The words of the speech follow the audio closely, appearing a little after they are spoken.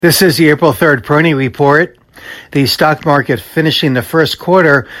This is the April 3rd Peroni Report. The stock market finishing the first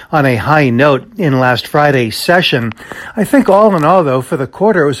quarter on a high note in last Friday's session. I think all in all, though, for the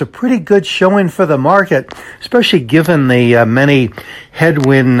quarter, it was a pretty good showing for the market, especially given the many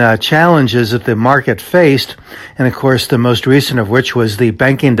headwind challenges that the market faced. And of course, the most recent of which was the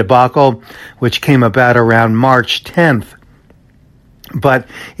banking debacle, which came about around March 10th. But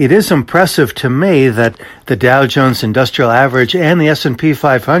it is impressive to me that the Dow Jones Industrial Average and the S&P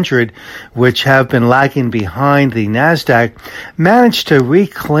 500, which have been lagging behind the NASDAQ, managed to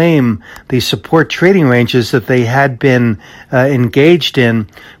reclaim the support trading ranges that they had been engaged in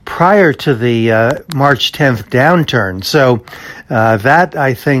prior to the March 10th downturn. So that,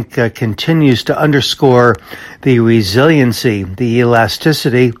 I think, continues to underscore the resiliency, the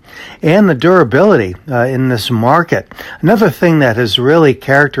elasticity, and the durability in this market. Another thing that has really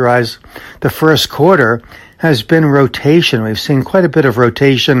characterized the first quarter has been rotation. We've seen quite a bit of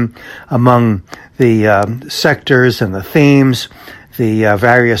rotation among the sectors and the themes, the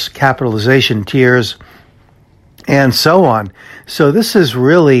various capitalization tiers, and so on. So this has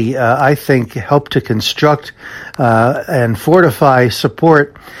really, I think, helped to construct and fortify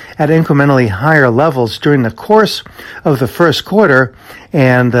support at incrementally higher levels during the course of the first quarter,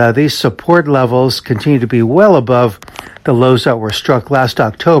 and these support levels continue to be well above the lows that were struck last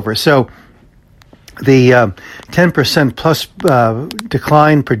October. So the 10% plus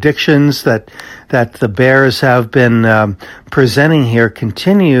decline predictions that the bears have been presenting here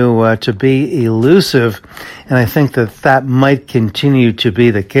continue to be elusive, and I think that might continue to be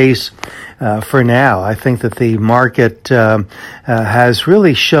the case for now. I think that the market has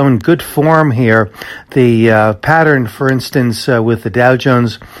really shown good form here. The pattern, for instance, with the Dow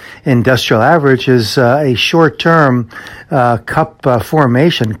Jones Industrial Average is a short-term cup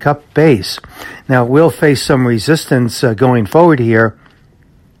formation, cup base. Now, we'll face some resistance going forward here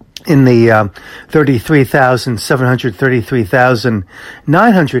in the 33,700,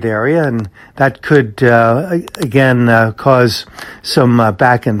 33,900 area, and that could again cause some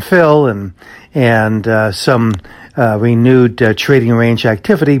back and fill and some renewed trading range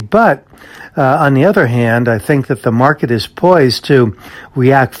activity. But on the other hand, I think that the market is poised to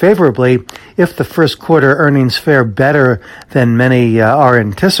react favorably if the first quarter earnings fare better than many are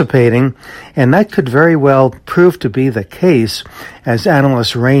anticipating, and that could very well prove to be the case as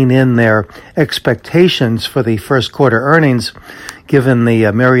analysts rein in their expectations for the first quarter earnings, given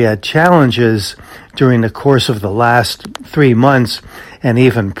the myriad challenges during the course of the last 3 months and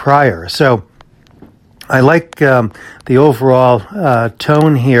even prior. So I like the overall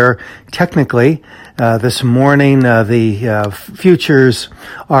tone here. Technically, this morning the futures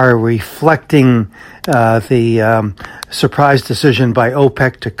are reflecting the surprise decision by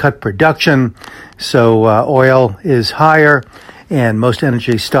OPEC to cut production. So oil is higher, and most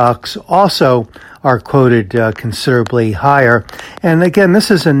energy stocks also are quoted considerably higher. And again,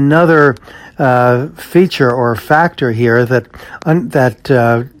 this is another feature or factor here that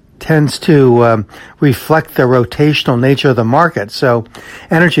tends to reflect the rotational nature of the market. So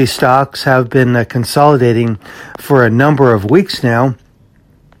energy stocks have been consolidating for a number of weeks now,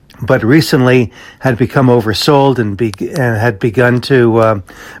 but recently had become oversold and had begun to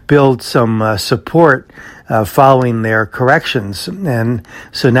build some support following their corrections. And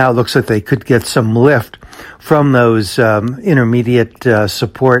so now it looks like they could get some lift from those intermediate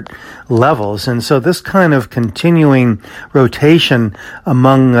support levels. And so this kind of continuing rotation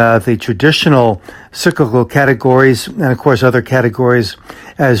among the traditional cyclical categories and, of course, other categories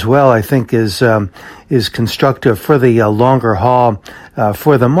as well, I think is constructive for the longer haul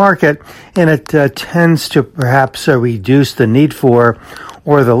for the market. And it tends to perhaps reduce the need for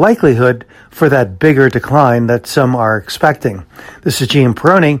or the likelihood for that bigger decline that some are expecting. This is Gene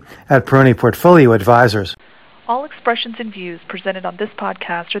Peroni at Peroni Portfolio Advisors. All expressions and views presented on this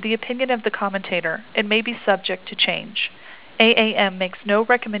podcast are the opinion of the commentator and may be subject to change. AAM makes no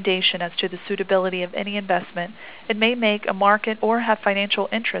recommendation as to the suitability of any investment and may make a market or have financial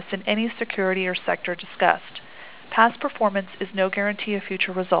interest in any security or sector discussed. Past performance is no guarantee of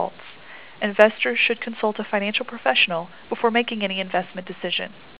future results. Investors should consult a financial professional before making any investment decision.